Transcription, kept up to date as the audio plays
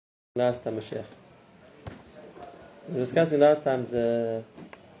Last time Mashiach. We were discussing last time the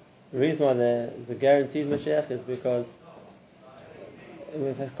reason why the guaranteed Mashiach is because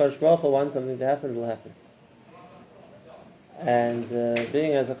if HaKadosh Baruch Hu wants something to happen, it will happen. And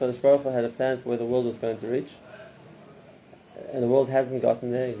being as HaKadosh Baruch Hu had a plan for where the world was going to reach, and the world hasn't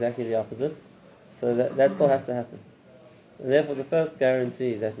gotten there, exactly the opposite, so that still has to happen. And therefore the first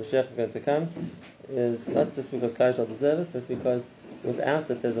guarantee that Mashiach is going to come is not just because Klal Yisrael deserve it, but because without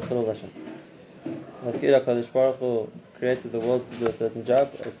it there's a Chilul Hashem. As HaKadosh Baruch Hu created the world to do a certain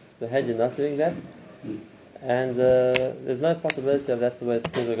job, it's behavior not doing that, and there's no possibility of that's the way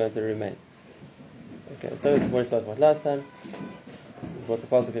things are going to remain. Okay, so it's what we spoke about last time, about the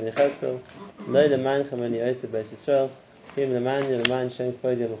pasuk in Yechezkel, Lo lemanechem ani oseh beis Yisrael, Kim lemani leman shem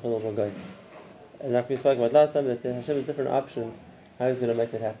kvodi mechil v'goy. And like we spoke about last time, that Hashem has different options how He's going to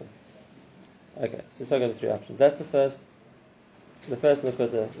make it happen. Okay, so we spoke about the three options. That's the first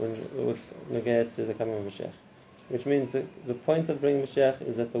Nakuta when we get to the coming of Mashiach. Which means that the point of bringing Mashiach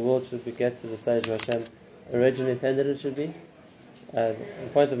is that the world should get to the stage where Hashem originally intended it should be. The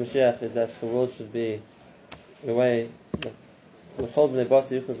point of Mashiach is that the world should be the way that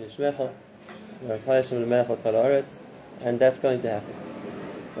and that's going to happen.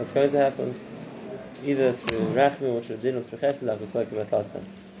 That's going to happen either through Rachmi or through Din or through Chesed, like we spoke about last time.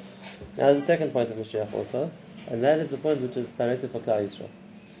 Now there's a second point of Mashiach also, and that is the point which is directed for Klal Yisrael.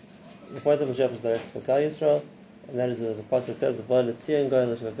 The point of Mashiach is directed for Klal Yisrael, and that is the pasuk says that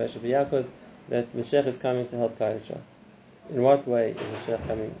Mashiach is coming to help Klal Yisrael. In what way is Mashiach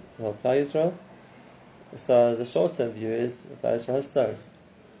coming to help Klal Yisrael? So the short-term view is Klal Yisrael has tzaros.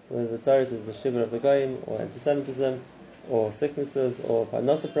 Whether the tzaros is the shibur of the goyim, or anti-Semitism, or sicknesses, or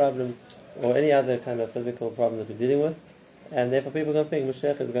parnasa problems, or any other kind of physical problem that we're dealing with, and therefore people can think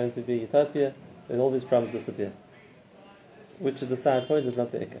Mashiach is going to be utopia, and all these problems disappear. Which is the side point, is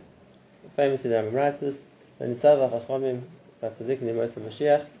not the ikka. Famously the Rambam writes this, Nisavach Achomim, Vatzadik Nimosa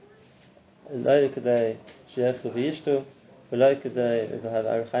Mashiach, Lo Kedei Sheyechu V'yishtu, V'lo Kedei to have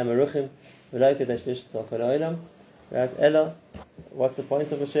Aruchayim Aruchim, V'lo Kedei Shnishtu Kol Ha'olam. Right? Ella, what's the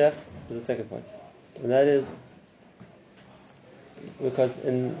point of Mashiach? Is the second point. And that is because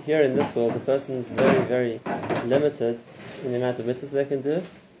here in this world the person is very, very limited in the amount of mitzvahs they can do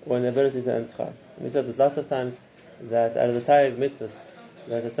or in the ability to earn schar. We said there's lots of times that out of the Torah mitzvahs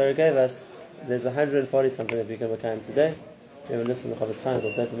that the Torah gave us, there's 140 something that we can reclaim today. We have a list from the Chavetz Chaim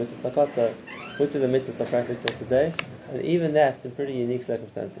called Sefer Mitzvah Sakot, so which of the mitzvahs are practical today, and even that's in pretty unique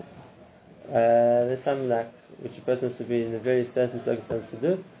circumstances. There's some which a person has to be in a very certain circumstance to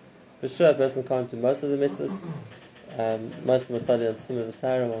do. For sure a person can't do most of the mitzvahs. Most of them are totally on Tumah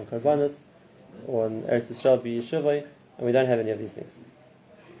V'Tara or on Karbanos or on Eretz Yisrael B'Yeshuvah, and we don't have any of these things.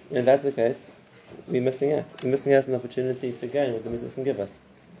 And if that's the case, we're missing out. We're missing out on an opportunity to gain what the mitzvahs can give us.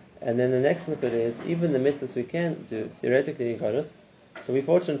 And then the next nukah is, even the mitzvahs we can do, theoretically in Kodesh, so we're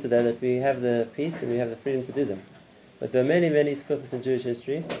fortunate today that we have the peace and we have the freedom to do them. But there are many, many tkufas in Jewish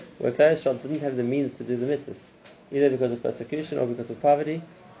history where Klal Yisrael didn't have the means to do the mitzvahs, either because of persecution or because of poverty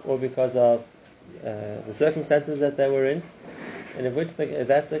or because of the circumstances that they were in. And if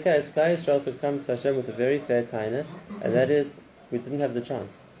that's the case, Klal Yisrael could come to Hashem with a very fair taina, and that is, we didn't have the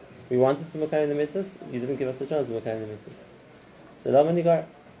chance. We wanted to makayim the mitzvahs, you didn't give us the chance to makayim the mitzvahs. So Lama Nigar,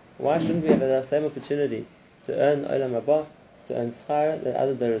 why shouldn't we have the same opportunity to earn olam haba, to earn schar that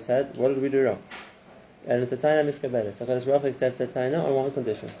other daughters had? What did we do wrong? And it's a taina miskabelis. HaKadosh Baruch Hu accepts that taina on one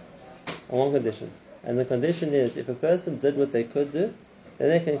condition. And the condition is, if a person did what they could do, then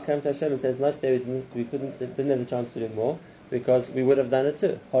they can come to Hashem and say, it's not fair, we didn't have the chance to do more, because we would have done it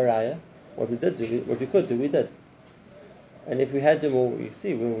too. Haraya, what we could do, we did. And if we had to do more, you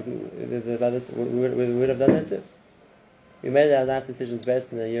see, we would have done that too. We made our life decisions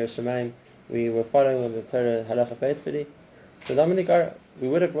based on the Yiras Shamayim. We were following the Torah halacha faithfully. So Dominikar, we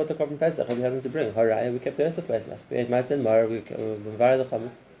would have brought the Korban Pesach if we happened to bring Haraya. We kept the rest of Pesach. We ate Matzah and Maror. We Mvar the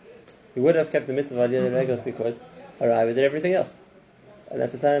Chametz. We would have kept the mitzvah of Aliyah Regel if we could. Haraya, we did everything else. And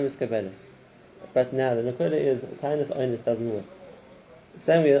that's a Tainus Miskabelis. But now the Nakuda is Tainus Oinus doesn't work.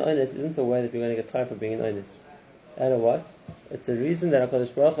 Saying we're an Oinus isn't the way that we're going to get schar for being an Oinus. And what? It's a reason that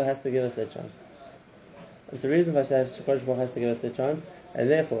HaKadosh Baruch Hu has to give us that chance. It's a reason why HaKadosh Baruch Hu has to give us that chance, and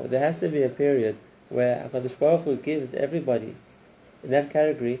therefore there has to be a period where HaKadosh Baruch Hu gives everybody in that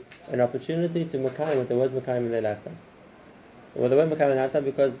category an opportunity to makayim what they weren't makayim in their lifetime. Well, they weren't makayim in their lifetime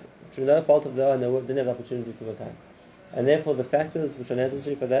because through no fault of their own they didn't have the opportunity to makayim. And therefore the factors which are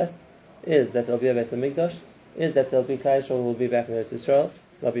necessary for that is that there'll be a Beis HaMikdash, is that there'll be Klal Yisrael will be back in Eretz Yisrael,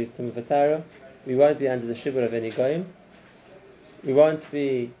 there'll be Tumah V'Tara, we won't be under the shibur of any goyim, we won't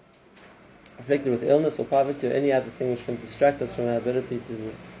be afflicted with illness or poverty or any other thing which can distract us from our ability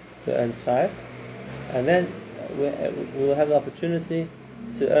to earn schar, and then we will have the opportunity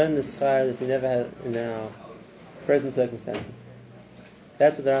to earn the schar that we never had in our present circumstances.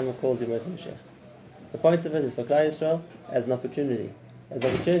 That's what the Rambam calls Yom Mashiach. The point of it is for Klal Yisrael as an opportunity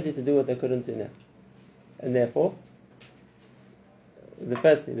to do what they couldn't do now. And therefore, the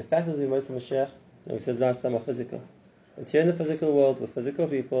fact that the Yom Mashiach, we said last time, are physical. It's here in the physical world with physical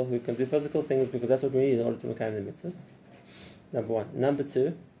people who can do physical things because that's what we need in order to make the mitzvahs. Number one. Number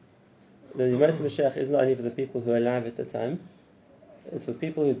two, the Yom Mashiach is not only for the people who are alive at the time, it's for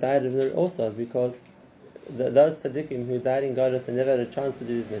people who died also, because those tzaddikim who died in Gadlus and never had a chance to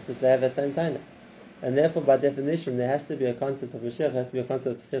do these mitzvahs, they have that same time. And therefore, by definition, there has to be a concept of Mashiach, there has to be a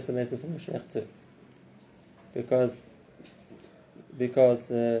concept of Chesed Mesim for Mashiach too. Because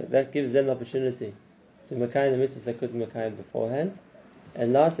that gives them the opportunity to Makayim the mitzvahs they couldn't Makayim beforehand.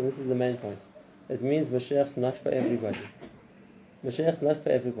 And lastly, this is the main point, it means Mashiach's not for everybody. Mashiach's not for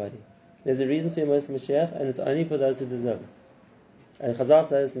everybody. There's a reason for Yom Mashiach, and it's only for those who deserve it. And Chazal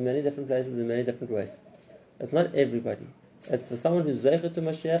says in many different places, in many different ways. It's not everybody. It's for someone who's Zeicher to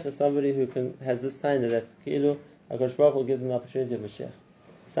Mashiach, it's somebody who has this time that Ki'ilu, HaKadosh Baruch will give them the opportunity of Mashiach.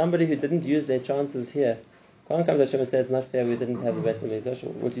 Somebody who didn't use their chances here, can't come to Hashem and say it's not fair, we didn't have the best of Mikdash.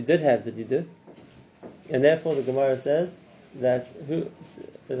 What you did have, did you do? And therefore the Gemara says that who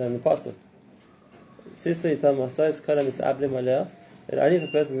on the Pasuk, that only if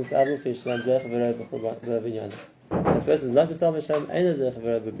a person is misabel for Yisrael Zeich v'roi b'binyana. If a person is not misabel Hashem, ain't Zeich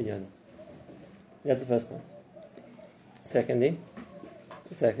v'roi b'binyana. That's the first point. Secondly,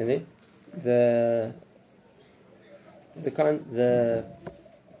 the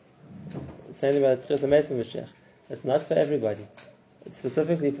saying about Chesed Mesim Mashiach, it's not for everybody. It's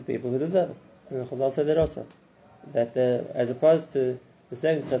specifically for people who deserve it. And Chazal said that also, that as opposed to the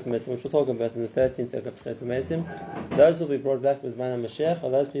second Chesed Mesim, which we'll talk about in the 13th of Chesed Mesim, those will be brought back with Zman Mashiach are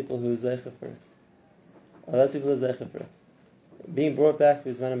those people who zeicher for it. Being brought back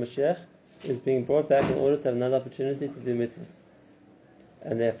with Zman Mashiach is being brought back in order to have another opportunity to do mitzvahs.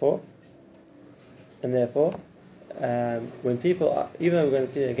 And therefore, when people, even though we're going to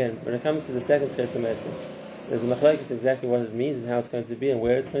see it again, when it comes to the second Chesed Mesim, there's a machlokes exactly what it means and how it's going to be and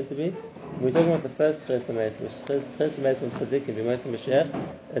where it's going to be. When we're talking about the first Chesed Mesim, which is Chesed Mesim Tzaddikim, Yom Mashiach,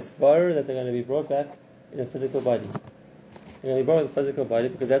 it's borrowed that they're going to be brought back in a physical body. They're going to be brought in a physical body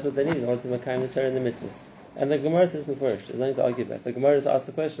because that's what they need in order to make the Torah and the mitzvahs. And the Gemara says before, there's nothing to argue about. The Gemara just asks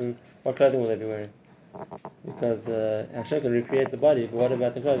the question, what clothing will they be wearing? Because Hashem can recreate the body, but what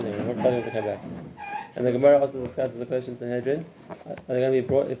about the clothing they're wearing? What clothing will they come back? And the Gemara also discusses the question to Sanhedrin, are they going to be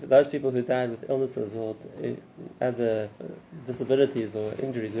brought, if those people who died with illnesses or other disabilities or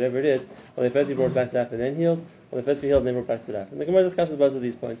injuries, whatever it is, will they first be brought back to life and then healed, or will they first be healed and then brought back to life? And the Gemara discusses both of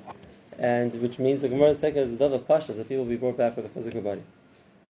these points, and which means the Gemara is taken as a dove of pasha, that people will be brought back with a physical body.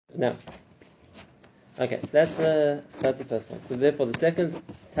 Now, okay, so that's the first point. So therefore, the second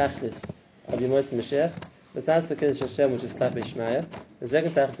tachlis of Yom Mashiach, besides the Kiddush Hashem, which is Klapei Shmaya, the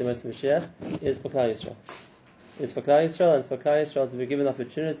second tachlis of Yom Mashiach is for Klal Yisrael. It's for Klal Yisrael, and it's for Klal Yisrael to be given the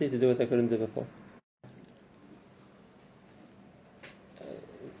opportunity to do what they couldn't do before.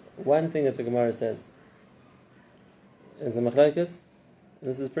 One thing that the Gemara says is a machlokes.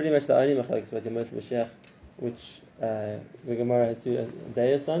 This is pretty much the only machlokes about Yom Mashiach, which the Gemara has two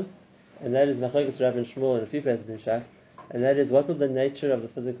dayas on, and that is machlokes Rav and Shmuel and a few places in Shas, and that is what will the nature of the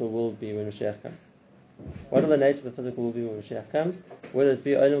physical world be when Mashiach comes. What will the nature of the physical world be when Mashiach comes? Will it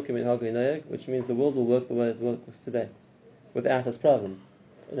be Olam Kiminhagu Noyeg, which means the world will work the way it works today, without its problems.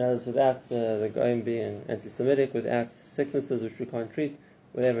 In other words, without the Goyim being anti-Semitic, without sicknesses which we can't treat,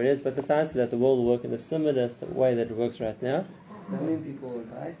 whatever it is, but besides that, the world will work in a similar way that it works right now. Does that mean people will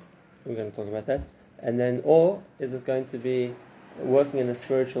die? We're going to talk about that. And then, or is it going to be working in a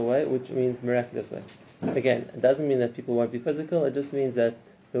spiritual way, which means miraculous way? Again, it doesn't mean that people won't be physical, it just means that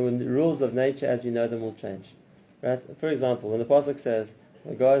the rules of nature as you know them will change. Right? For example, when the Pasuk says,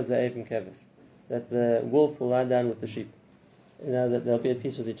 God is the Eif and Kevis, that the wolf will lie down with the sheep, that they'll be at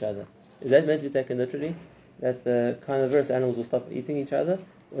peace with each other. Is that meant to be taken literally? That the carnivorous animals will stop eating each other?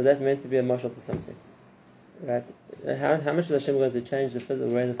 Or is that meant to be a mashal to something? Right? How much is Hashem going to change the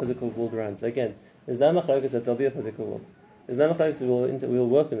way the physical world runs? Again, there's no machlokes that there'll be a physical world. There's no machlokes that we'll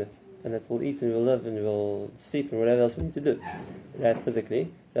work in it, and that we'll eat and we'll live and we'll sleep and whatever else we need to do. Right?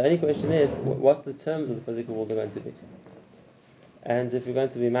 Physically. The only question is what the terms of the physical world are going to be. And if you're going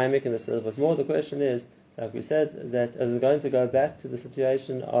to be mimicking this a little bit more, the question is, like we said, that is it going to go back to the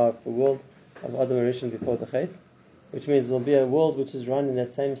situation of the world of Adam and Rishon before the Chet, which means it will be a world which is run in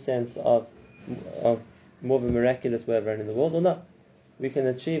that same sense of more of a miraculous way of running the world, or not? We can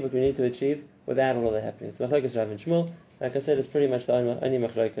achieve what we need to achieve without all of that happening. So Machlokes Rav and Shmuel, like I said, is pretty much the only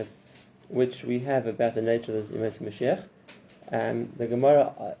machlokes which we have about the nature of the Yemos Mashiach. The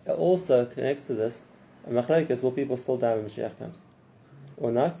Gemara also connects to this. Machlokes, will people still die when Mashiach comes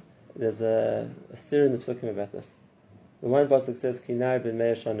or not? There's a stir in the Pesukim about this. The one pasuk says, "Kinar ben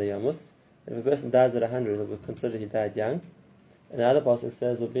meir shana yamus." If a person dies at 100, it will be considered he died young. And the other pasuk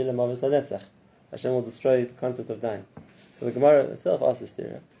says, "Ubila mavis hanetzach." Hashem will destroy the concept of dying. So the Gemara itself asks this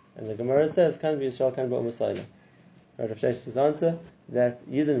stira, and the Gemara says, "Kan be Yisrael, kan be Umasayla." Rav Shesh's answer that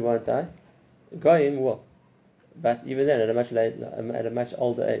Yidden won't die, Goyim will, but even then at a much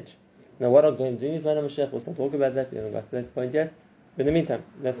older age. Now, what are Goyim doing? Is Zman HaMashiach. We'll not talk about that. We haven't got to that point yet. But in the meantime,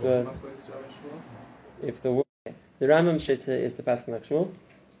 that's if the Rambam Shita is the Pasuk like Shmuel.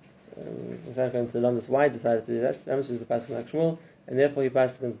 Without going to the Lamas, why he decided to do that? Rambam is the Pasuk like Shmuel, and therefore he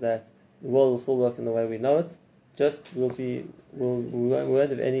passes that the world will still work in the way we know it. Just we won't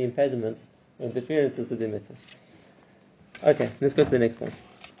have any impediments or interferences to do mitzvahs. Okay, let's go to the next point.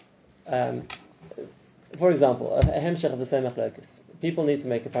 For example, a hemshech of the same machlokes. People need to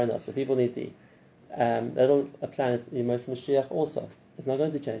make a parnasa. People need to eat. That'll apply to the Yemos Mashiach also. It's not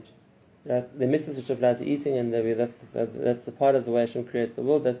going to change. Right? The mitzvahs which apply to eating, and that's a part of the way Hashem creates the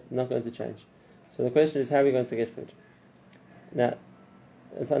world. That's not going to change. So the question is, how are we going to get food? Now,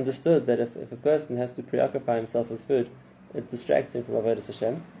 it's understood that if a person has to preoccupy himself with food, it distracts him from avodas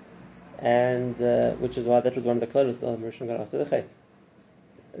Hashem, and which is why that was one of the clothes that Rishon got after the Chet.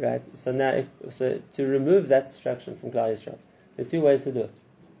 Right. So now, to remove that distraction from Klal Yisrael, there's two ways to do it.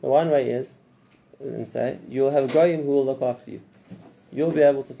 The one way is, and say, you'll have goyim who will look after you. You'll be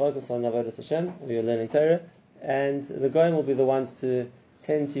able to focus on avodas Hashem, or you're learning Torah, and the goyim will be the ones to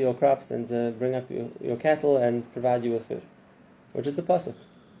tend to your crops and bring up your cattle and provide you with food. Which is the pasuk.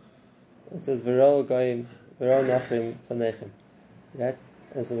 It says V'ro goyim, V'ro nachim tanechem. Right?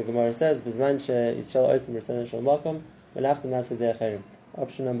 And so the Gemara says, B'zman she'Yisrael oisim return shel makom, v'nachtem nasa de'acherim.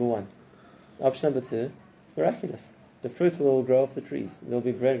 Option number one. Option number two, it's miraculous. The fruit will grow off the trees. There will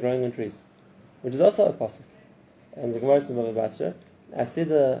be bread growing on trees. Which is also a pasuk. And the Gemara says in Bava Basra,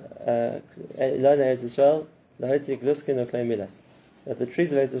 Asida Ilona Eretz Yisrael, lahotzi gluskin or klei milas. That the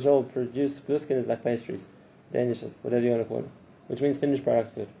trees of Eretz Yisrael will produce gluskin is like pastries, danishes, whatever you want to call it. Which means finished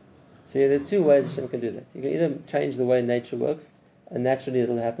product food. So there's two ways Hashem can do that. You can either change the way nature works, and naturally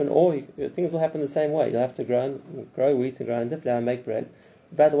it'll happen, or things will happen the same way. You'll have to grow wheat and grind flour and make bread,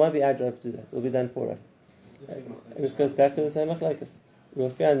 but it won't be our job to do that. It will be done for us. And this goes back to the same machlokes. We'll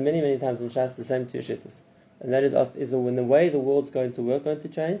find many, many times in Shas the same two shittas. And that is when the way the world's going to work going to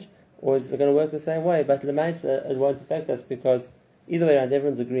change, or is it going to work the same way? But Lemaisa, it won't affect us, because either way around,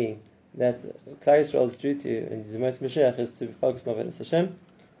 everyone's agreeing that Klal Yisrael's duty in the Yemos Mashiach is to focus on avodas Hashem.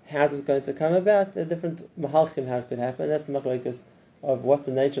 How's it going to come about? There are different mahalchim how it could happen. That's the machlokes of what's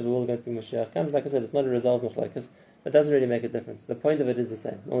the nature of the world going to be Mashiach comes. Like I said, it's not a resolved machlokes, but it doesn't really make a difference. The point of it is the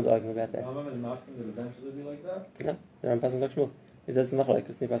same. No one's arguing about that. Rambam is asking that eventually be like that? No, the Rambam passes like Shmuel. He says it's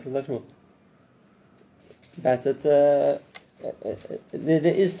machlokes, he passes like Shmuel. But it's there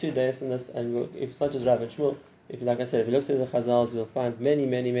is two days in this, and if it's not just Rav and Shmuel, like I said, if you look through the Chazals, you'll find many,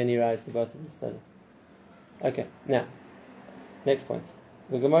 many, many rise to both of the study. Okay, now, next point.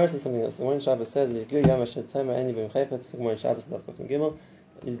 The Gemara says something else. The Gemara in Shabbos says, the Gemara in Shabbos Gimel,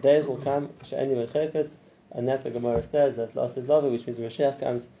 the days will come, and that the Gemara says that last is lava, which means when Mashiach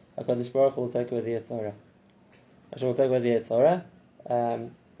comes, HaKadosh Baruch Hu will take away the Yetzer Hara. Hashem will take away the Yetzer Hara.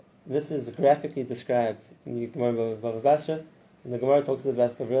 This is graphically described in the Gemara Bava Basra, and the Gemara talks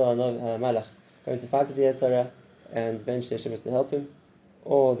about Gabriel HaMalach going to fight with the Yetzer Hara, and eventually Hashem is to help him.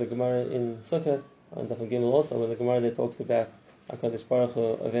 Or the Gemara in Sukkah, on Daf Gimel also, when the Gemara there talks about HaKadosh Baruch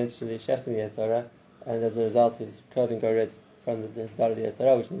Hu eventually shechting the Yetzer Hara, and as a result his clothing go red from the blood of the Yetzer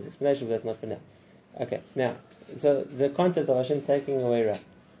Hara, which needs explanation, but that's not for now. Okay, now, so the concept of Hashem taking away Ra,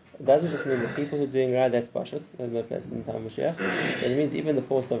 it doesn't just mean the people who are doing Ra, that's Pashut, there's no place in the time of Mashiach, but it means even the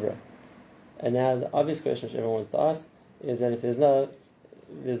force of Ra. And now the obvious question which everyone wants to ask is that if there's no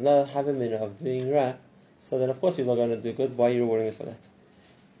Havamina of doing Ra, so then of course people are going to do good, why are you rewarding us for that?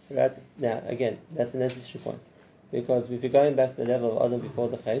 Right? Now, again, that's a necessary point. Because if you're going back to the level of Adam before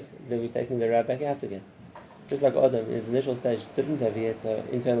the Chet, then we're taking the Ra back out again. Just like Adam in his initial stage didn't have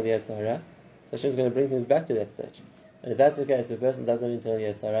internal Yetzer Hara, so Hashem's going to bring things back to that stage. And if that's the case, if a person doesn't have internal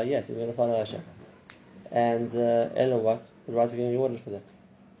Yetzer Hara, yes, he's going to follow Hashem. And Ella what? But why is he getting rewarded for that?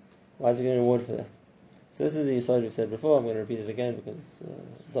 Why is he getting rewarded for that? So this is the Yisod we've said before. I'm going to repeat it again because it's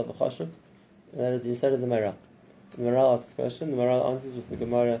double chashuv. And that is the Yisod of the Maral. The Maral asks this question. The Maral answers with the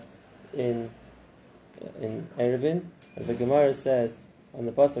Gemara in Eruvin. And the Gemara says on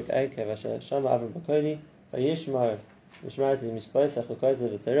the pasuk Eikev Asher Shama Avram Bakoli Vayishmar Mishmarti Mishpaisach Ukaisa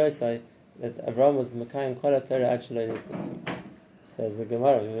V'Teroisai that Avram was Mekayim Kol HaTorah Ad Shelo Nitna. Says the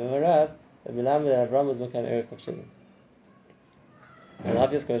Gemara, that Avram was Mekayim Erev Tavshilin. And the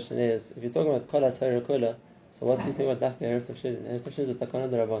obvious question is, if you're talking about Kol HaTorah Kula, so what do you think about Dafka Erev Tavshilin? Erev Tavshilin is a Takana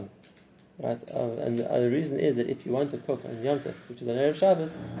D'Rabbanan. Right? And the reason is that if you want to cook on Yom Tov, which is on Erev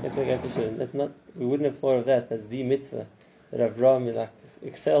Shabbos, you have to make Erev Tavshilin. That's not, we wouldn't have thought of that as the mitzvah that Avram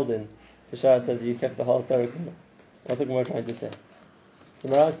excelled in to show us that you kept the whole Torah Kula. What's the Gemara trying to say? The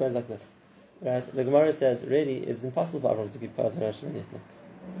Gemara explains like this. Right? The Gemara says, really, it's impossible for Avram to keep Kol HaTorah Shelo Nitna.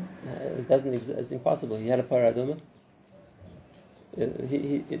 It doesn't exist. It's impossible. He had a Parah Adumah.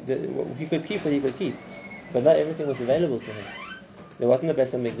 He could keep what he could keep, but not everything was available to him. There wasn't a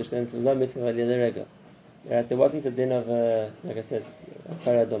Beis HaMikdash, then there was no mitzvah of Aliyah Rega. Right? There wasn't a din of, like I said, a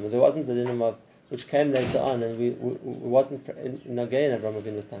Parah Adumah. There wasn't a din of which came later on, and we wasn't in Nagay in Avram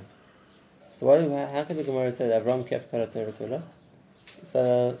Avinu's time. So how can the Gemara say that Avram kept Kol HaTorah Kula?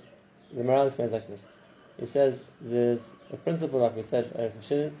 So the Maral explains like this. He says there's a principle, like we said, a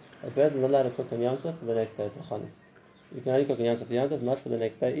person is not allowed to cook on Yom Tov for the next day. It's a Chanukah. You can only cook on Yom Tov, not for the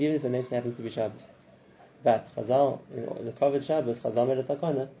next day, even if the next day happens to be Shabbos. But Chazal, in the Kovid Shabbos, Chazal made a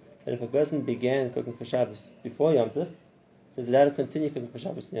takana that if a person began cooking for Shabbos before Yom Tov, he's allowed to continue cooking for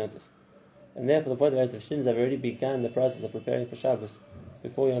Shabbos in Yom Tov. And therefore, the point of Erev Tavshilin is I've already begun the process of preparing for Shabbos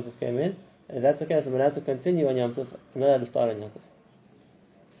before Yom Tov came in, and if that's the case, I'm allowed to continue on Yom Tov, I'm not allowed to start on Yom Tov.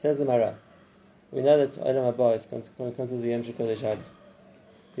 Says the Maral, we know that Olam Haba is considered the Yom Shekolei Shabbos.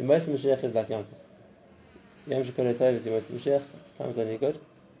 The Moshe Mashiach is like Yom Tov. Yom Shekolei Tov is the Moshe Mashiach, time's only good.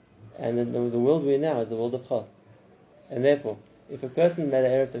 And then the world we're in now is the world of Chol. And therefore, if a person made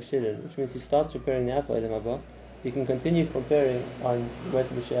an Erev Tavshilin, which means he starts preparing now for Olam Haba, he can continue preparing on Moshe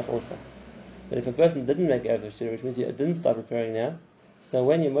Mashiach also. But if a person didn't make Erev Tavshilin, which means he didn't start preparing now, so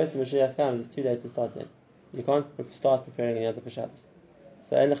when your Moshe Mashiach comes, it's too late to start then. You can't start preparing on Yom Tov for Shabbos.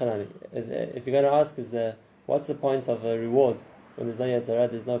 So if you're going to ask, what's the point of a reward when there's no Yetzirah?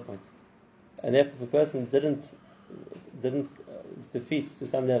 There's no point. And therefore, if a person didn't defeat to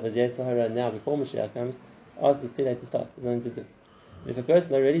some level the Yetzirah now before Mashiach comes, after it's too late to start. There's nothing to do. But if a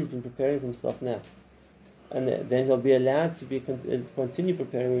person already has been preparing for himself now, and then he'll be allowed to continue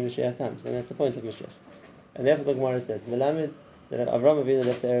preparing when Mashiach comes, and that's the point of Mashiach. And therefore, the Gemara says, Melamed that Avram Avinu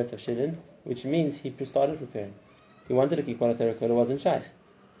left the Erev Tavshilin, which means he started preparing. He wanted to keep Kol HaTorah Kula, wasn't shaykh.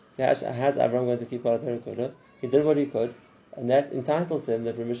 So how's Avram going to keep Kol HaTorah Kula? He did what he could, and that entitles him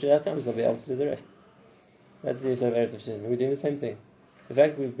that when Mashiach comes, he'll be able to do the rest. That's the use of Erev Tavshilin. We're doing the same thing. The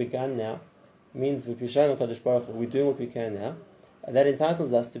fact that we've begun now means we've shown HaKadosh Baruch Hu, we're doing what we can now, and that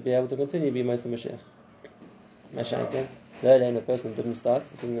entitles us to be able to continue to be Moshe Mashiach. Mashiach, the person didn't start,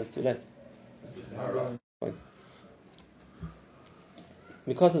 so it's too late. Point.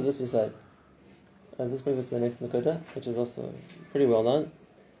 Because of this, we said, and this brings us to the next Nakuda, which is also pretty well known.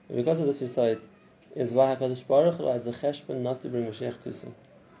 And because of this, we said, is why HaKadosh Baruch Hu has a cheshbon not to bring Mashiach too soon.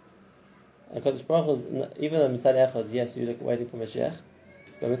 HaKadosh Baruch Hu is, even though Mitzad Echad, yes, you're waiting for Mashiach,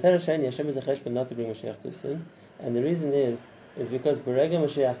 but Mitzad Sheni, Hashem is a cheshbon not to bring Mashiach too soon. And the reason is because Berega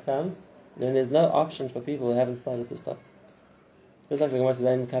Mashiach comes, then there's no option for people who haven't started to start. Just like the Gemara says,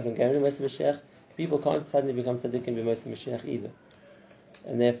 in Moshe Mashiach, people can't suddenly become tzaddik and be Moshe Mashiach either.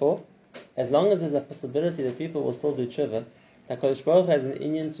 And therefore, as long as there's a possibility that people will still do tshuva, HaKadosh Baruch Hu has an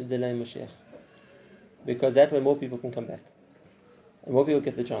inyan to delay Mashiach, because that way more people can come back and more people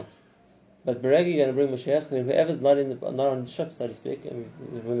get the chance. But Berega, you're going to bring Mashiach, whoever's not on the ship, so to speak, and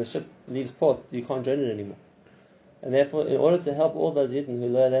when the ship leaves port, you can't join it anymore. And therefore, in order to help all those Yidden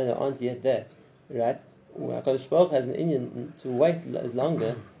who aren't yet there, right, HaKadosh Baruch Hu has an inyan to wait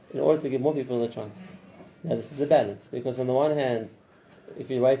longer in order to give more people a chance. Now this is the balance, because on the one hand, if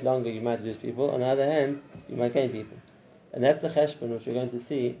you wait longer, you might lose people. On the other hand, you might gain people. And that's the cheshbon which we're going to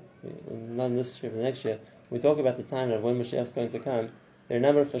see, not in this year, but the next year. When we talk about the time of when Mashiach is going to come, there are a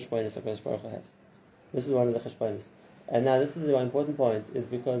number of cheshbonis that HaKadosh Baruch Hu has. This is one of the cheshbonis. And now this is an important point, is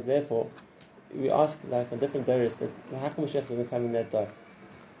because therefore, we ask like on different doors that how come Mashiach doesn't come in that door?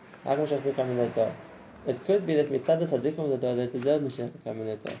 How come Mashiach doesn't come in that door? It could be that mitzad the tzaddikim of the door, they deserve Mashiach to come in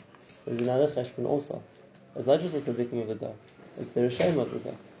that door. There's another cheshbon also. It's not just the tzaddikim of the door. It's the Rishaim of the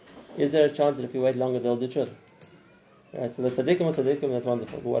day. Is there a chance that if you wait longer, they'll do tshuva? Right, so the tzaddikim, that's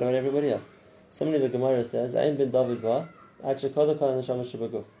wonderful. But what about everybody else? Similarly, the Gemara says, "Ayin bin David ba, achekol kol neshama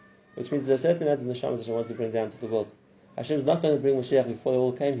shebaguf," which means there's a certain amount of neshamas Hashem wants to bring down to the world. Hashem's not going to bring Mashiach before they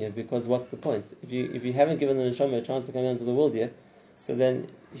all came here, because what's the point? If you haven't given the neshama a chance to come down to the world yet, so then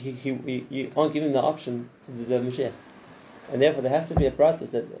you aren't giving the option to deserve Mashiach. And therefore, there has to be a process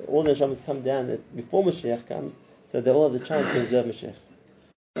that all the neshamas come down before Mashiach comes, so they all have the chance to deserve Mashiach.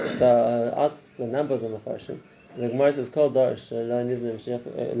 So asks a number of the Mefarshim, The Gemara says, "Kol dar shelo nivne Mashiach,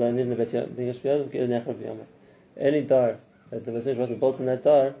 lo nivne bet Yishmael, v'kil nechav v'yomer." Any dar that the Mashiach wasn't built in that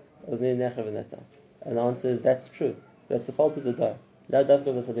dar was near nechav in that dar. And the answer is that's true. That's the fault of the dar. La dafka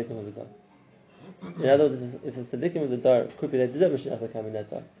the tzaddikim of the dar. In other words, if the tzaddikim of the dar could be they deserve Mashiach to come in that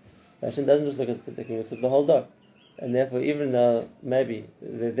dar. Hashem doesn't just look at the tzaddikim; he looks at the whole dar. And therefore, even though maybe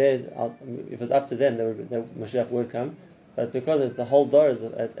they're there, if it was up to them, Mashiach would come. But because the whole door is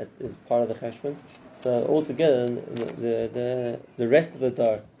part of the cheshbon, so altogether the rest of the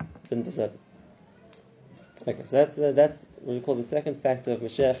door didn't deserve it. Okay, so that's what we call the second factor of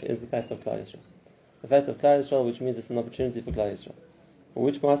Mashiach is the factor of Klal Yisrael. The factor of Klal Yisrael, which means it's an opportunity for Klal Yisrael.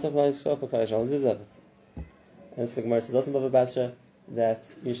 Which part of Klal Yisrael for Klal Yisrael deserve it? And so the Gemara says also Bava Basra that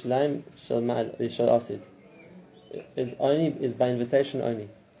Yishlaim Shal Asid is by invitation only.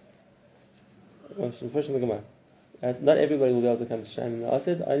 First in the Gemara. Not everybody will be able to come to Shem and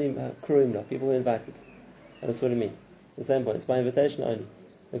Asid, only Kurimna, people who are invited. And that's what it means. The same point, it's by invitation only.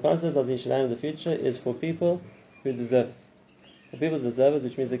 The concept of the Yishalayim of the future is for people who deserve it. For people who deserve it,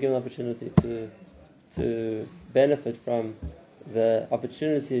 which means they're given an opportunity to benefit from the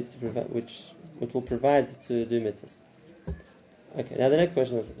opportunity to provide, which will provide to do mitzvahs. Okay, now the next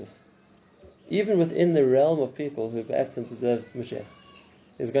question is like this. Even within the realm of people who b'etzem deserve Mashiach,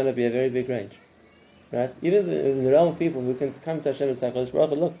 there's going to be a very big range. Right? Even in the realm of people who can come to Hashem and say, Baruch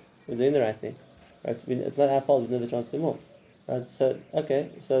Hu, look, we're doing the right thing. Right? It's not our fault, we have the chance to do more. Right? So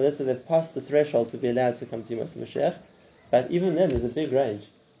let's say they've passed the threshold to be allowed to come to Yom Mashiach, but even then there's a big range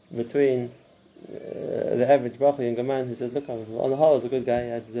between the average Baruch Hu younger man who says, look, on the whole, I was a good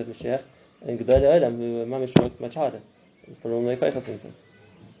guy, I deserve Mashiach, and Gedolei Olam, who mamish worked much harder. It's put all the koichas into it.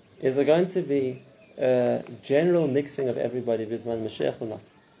 Is there going to be a general mixing of everybody with Mashiach or not?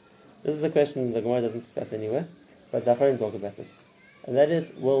 This is a question the Gemara doesn't discuss anywhere, but the Acharim talk about this. And that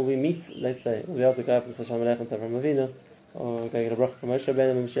is, will we meet, let's say, we'll be able to go up to Shalom Aleichem to Avraham Avinu, or go get a bracha from Moshe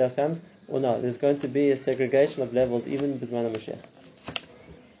Rabbeinu when Mashiach comes, or no, there's going to be a segregation of levels even B'zman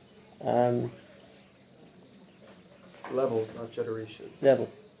HaMashiach. Levels, not generations.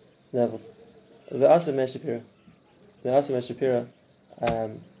 Levels. The Asa Meir Shapira,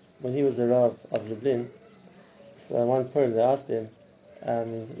 when he was the Rav of Lublin, so one Purim they asked him,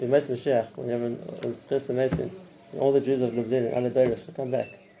 in Mes Mashiach, when everyone was first amazing, and all the Jews of Lublin and Aladoros will come back,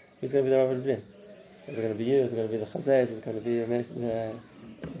 who's going to be the Rav of Lublin? Is it going to be you? Is it going to be the Chazay? Is it going to be the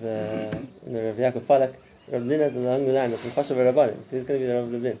Rav Yaakov Palak? Rav Lublin at the long line, that's in Chashav Rabbanim, so who's going to be the Rav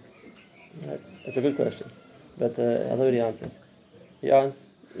of Lublin? Right? It's a good question, but I'll already answer. He answered,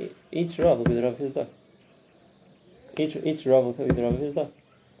 each Rav will be the Rav of his dog. Each Rav will be the Rav of his dog.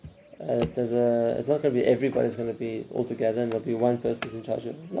 It's not going to be everybody's going to be all together and there'll be one person who's in charge of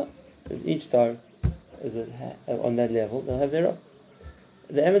it. No. Each dar is on that level, they'll have their Rav.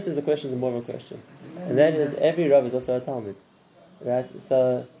 The emes is the question, the more of a question. And that is, every Rav is also a Talmud. Right?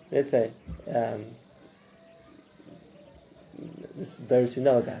 So, let's say, those who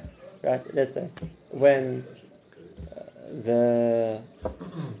know about. Right? Let's say, when the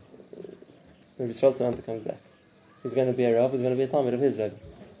Rabbi Shlomo Santa comes back, he's going to be a Rav, he's going to be a Talmud of his Rebbe.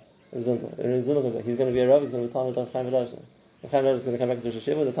 He's going to be a Rav, he's going to be a Talmud of Chaim V'Lozhner. Chaim V'Lozhner is going to come back to Rosh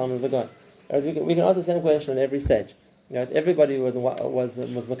Hashiva, the Talmud of the God. We can ask the same question on every stage. Everybody was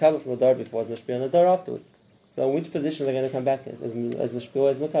Makabel from the Dar before, was Mashpia on the Dar afterwards. So which position are they going to come back in? As Mashpia or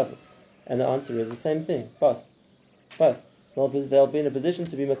as Makabel? And the answer is the same thing, both. They'll be in a position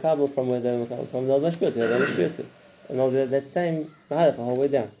to be Makabel from where they were Makabel from, they'll Mashpia to where they'll Mashpia to. And they'll do that same Mahalach the whole way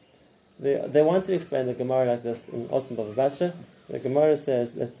down. They want to explain the Gemara like this in Osam Bava Basra. The Gemara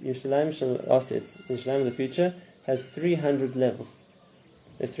says that Yishalayim Shel Asid, Yishalayim of the future, has 300 levels.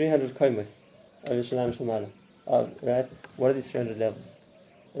 There are 300 koimos of Yishalayim Shel Mala. Right? What are these 300 levels?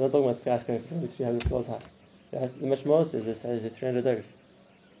 We're not talking about skyscrapers, it's going to be 300 floors high. Right? The Mashmos says there's 300 doors.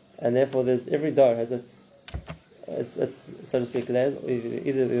 And therefore every door has its so to speak,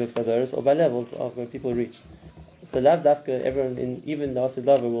 either it works by doors or by levels of where people reach. So Lav Dafka, everyone, even the Asid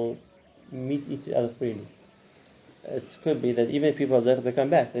Lover, will meet each other freely. It could be that even if people are zeicha to come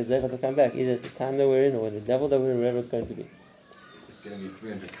back, they're zeicha to come back either at the time that we're in or the level that we're in, wherever it's going to be. It's going to be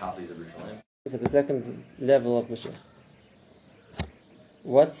 300 copies of Yerushalayim. So the second level of Mashiach.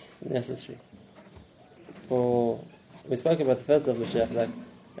 What's necessary? We spoke about the first level of Mashiach,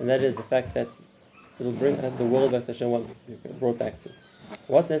 and that is the fact that it will bring the world back to Hashem wants it to be brought back to.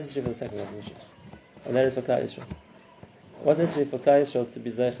 What's necessary for the second level of Mashiach? And that is for Klal Yisrael. What's necessary for Klal Yisrael to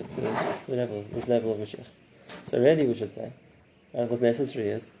be zeicha to this level of Mashiach? So really we should say, what's necessary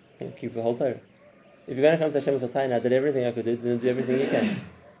is keep the whole Torah. If you're going to come to Hashem with a Taina, I did everything I could do, then do everything you can.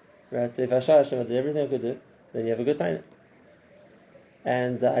 Right? So if Hashem, I did everything I could do, then you have a good Taina.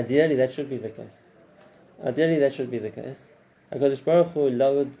 And ideally that should be the case. Ideally, that should be the case. HaKadosh Baruch Hu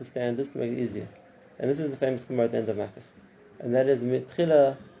lowered the standards to make it easier. And this is the famous Gemara at the end of Makkos. And that is,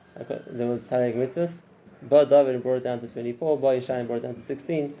 Mitchila, there was Taryag Mitzvahs, Ba David brought it down to 24, Ba Yishayim brought it down to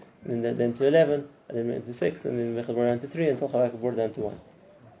 16, and then to 11, and then went to 6, and then Michael brought it down to 3, until Chavak brought it down to 1.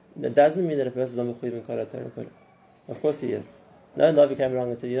 That doesn't mean that a person is not mechuyev in Kol HaTorah. Of course he is. No Navi came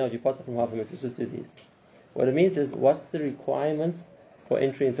along and said, you parted from half the mitzvahs, just do these. What it means is, what's the requirements for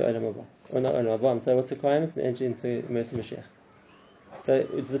entry into Olam Haba? Or not Olam Haba, so what's the requirements for entry into Mercy Mashiach? So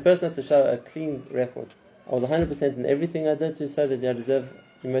the person has to show a clean record. I was 100% in everything I did to say that I deserve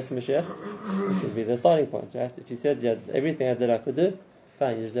Mercy Mashiach. Which would be the starting point, right? If you said, everything I did I could do,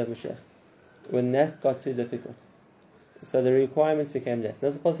 fine, you deserve Mashiach. When that got too difficult, so the requirements became less.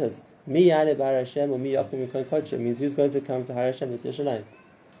 That's what Paul says. Mi yale bar Hashem or mi yakum yikon kodsha means who's going to come to Har Hashem, it's Yerushalayim.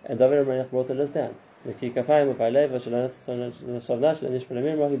 And David HaMelech brought the list down. He brought it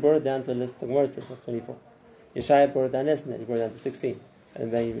down to a list. The Gemara says 24. Yeshaya brought it down less than that. He brought it down to 16.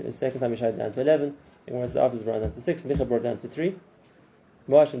 And then the second time Yeshaya down to 11. The Gemara says after brought it down to 6. Micha brought it down to 3.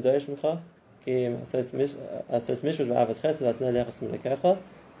 Moashem doish micha ki asas mishmut v'avas chesed v'atznei lechas m'lekecha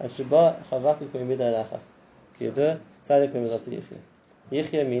hashba chavak l'koyim midai lachas ki yodeh tzaddik v'midas yichya.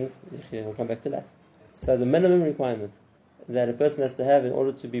 Yichya means yichya will come back to life. So the minimum requirement that a person has to have in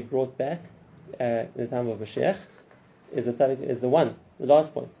order to be brought back in the time of Mashiach is the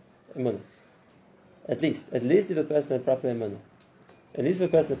last point, emunah. At least if a person had proper emunah. At least if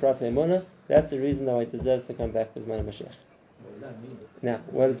a person had proper emunah, that's the reason why he deserves to come back with Zman Mashiach. What does that mean? Now,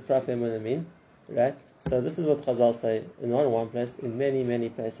 what does proper emunah mean? Right? So this is what Chazal say in not one place, in many, many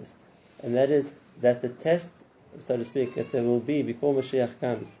places. And that is that the test, so to speak, that there will be before Mashiach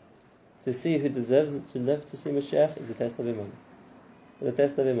comes, to see who deserves to live to see Mashiach, is the test of emunah. The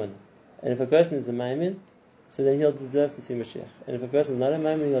test of emunah. And if a person is a Maimin, so then he'll deserve to see Mashiach. And if a person is not a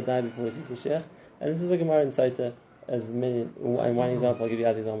Maimin, he'll die before he sees Mashiach. And this is the Gemara in Saita, as many, in one example, I'll give you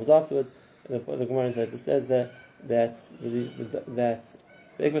other examples afterwards. The Gemara in Saita says that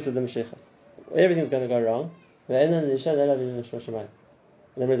everything's going to go wrong. Then there's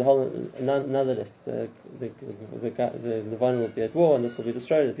a whole another list. The one will be at war, and this will be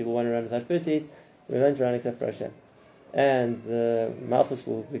destroyed. The people wander around without food to eat. We won't run except for Hashem. And Malchus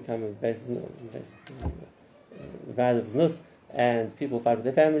will become a valley of Znus, and people fight with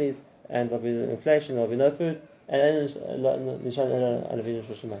their families, and there'll be inflation, there'll be no food, and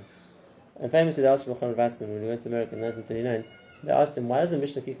famously they asked Yochanan Weissman when he went to America in 1939, they asked him, why does the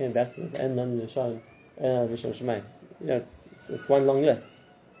Mishnah keep coming back to this, and non Nishan, and Mishnah Shemayim? It's one long list.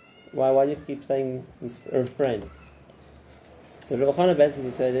 Why do you keep saying this refrain? So Rav Yochanan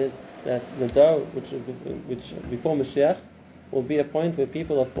basically said is that the door which before Mashiach will be a point where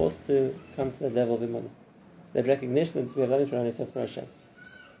people are forced to come to the level of Iman. That recognition that we have nothing to run except for Hashem.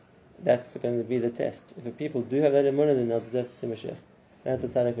 That's going to be the test. If the people do have that Iman, then they'll deserve to see Mashiach. That's the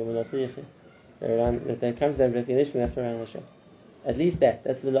tzaddik v'midas yichya. That they come to that recognition, we have to run Hashem. At least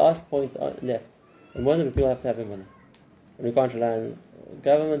that's the last point left. And one of the people have to have Iman. And we can't rely on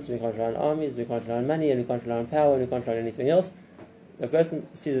governments, we can't rely on armies, we can't rely on money, and we can't rely on power, and we can't rely on anything else. The person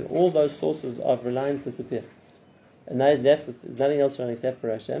sees that all those sources of reliance disappear. And now he's left with nothing else to run except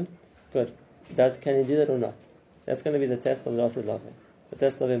for Hashem. Good. Can he do that or not? That's going to be the test of Rasid Lavin. The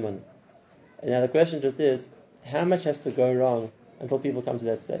test of Iman. And now the question just is, how much has to go wrong until people come to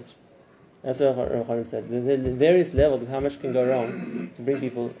that stage? That's what Rav said. The various levels of how much can go wrong to bring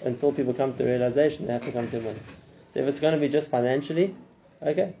people, until people come to realization, they have to come to Iman. So if it's going to be just financially,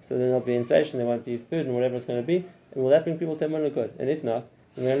 okay, so then there'll be inflation, there won't be food and whatever it's going to be, and will that bring people to Iman good? And if not,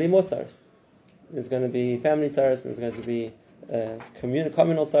 then there's going to be more tzaros. There's going to be family tzaros, and there's going to be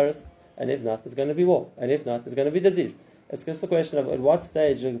communal tzaros, and if not, there's going to be war, and if not, there's going to be disease. It's just a question of at what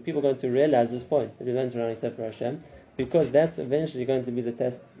stage are people going to realize this point, that you don't run except for Hashem, because that's eventually going to be the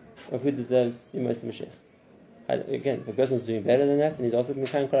test of who deserves the most Mashiach. Again, if a person's doing better than that, and he's also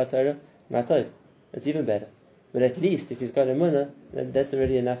Mekayim Kol HaTorah, Matov, it's even better. But at least if he's got emunah, then that's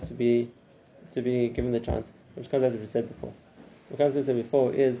already enough to be given the chance. Which comes out of what we said before. What comes out of what we said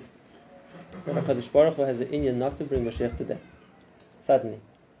before is that HaKadosh Baruch Hu has the inyan not to bring Mashiach to them suddenly,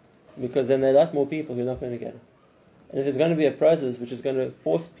 because then there are a lot more people who are not going to get it. And if there's going to be a process which is going to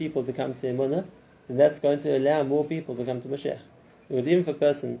force people to come to emunah, then that's going to allow more people to come to Mashiach. Because even if a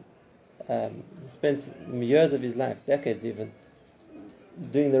person spent years of his life, decades even,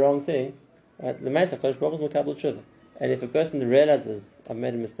 doing the wrong thing, right, the Ma'aseh HaKadosh Baruch Hu is Mekabel Tshuva. And if a person realizes, I've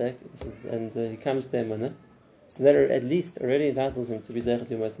made a mistake, and he comes to Emunah, so that at least already entitles him to be Zeichet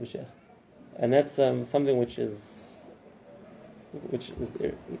to Mos Mashiach. And that's something which is it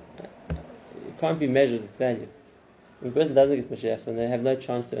can't be measured, its value. If a person doesn't get Mashiach, then they have no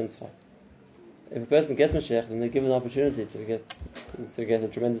chance to earn Tzchak. if a person gets Mashiach, then they're given an opportunity to get a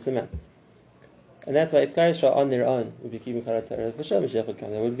tremendous amount. And that's why if Klal Yisrael on their own would be keeping Torah, for sure Mashiach would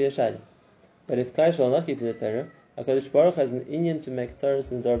come. There would be a shayla. But if Klal Yisrael are not keeping the Torah, HaKadosh Baruch has an inyan to make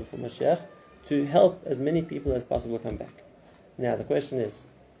tzaras in the door before Mashiach to help as many people as possible come back. Now the question is,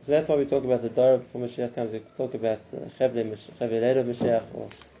 so that's why we talk about the door before Mashiach comes. We talk about Chevlei Leil Mashiach or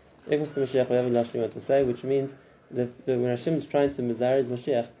Ekos Mashiach, whatever lashon you want to say, which means when Hashem is trying to Mizariz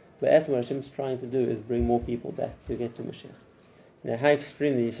Mashiach, but what Hashem is trying to do is bring more people back to get to Mashiach. Now, how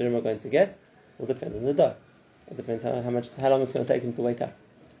extreme the Yisurim are going to get will depend on the door. It depends how long it's going to take him to wake up.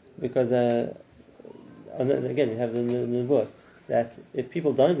 Because again, we have the nevuos that if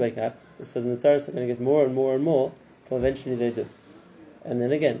people don't wake up, so the Tzaras are going to get more and more and more till eventually they do. And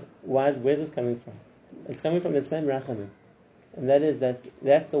then again, where's this coming from? It's coming from the same Rachamim, and that is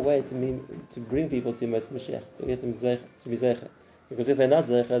that's the way to bring people to Yemos Mashiach, to get them to be zeicha. Because if they're not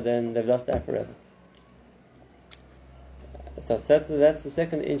zeicha, then they've lost that forever. So that's the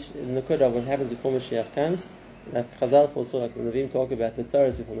second inch in the Nekudah of what happens before Mashiach comes. Like Chazal foresaw, like the Nevi'im talk about the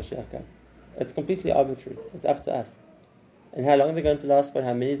tzaras before Mashiach comes. It's completely arbitrary. It's up to us. And how long they're going to last for,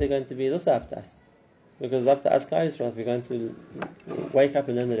 how many they're going to be, is also up to us. Because it's up to us, Klal Yisrael, if we're going to wake up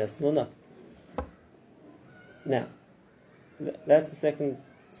and learn the lesson or not. Now, that's the second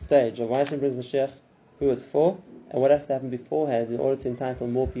stage of why Hashem brings Mashiach, who it's for, and what has to happen beforehand in order to entitle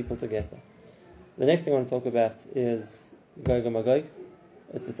more people to get there. The next thing I want to talk about is Gog and Magog.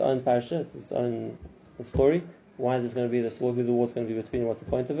 It's its own parasha, it's its own story. Why there's going to be this war, who the war's going to be between, what's the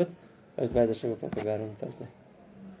point of it. But Hashem will talk about it on Thursday.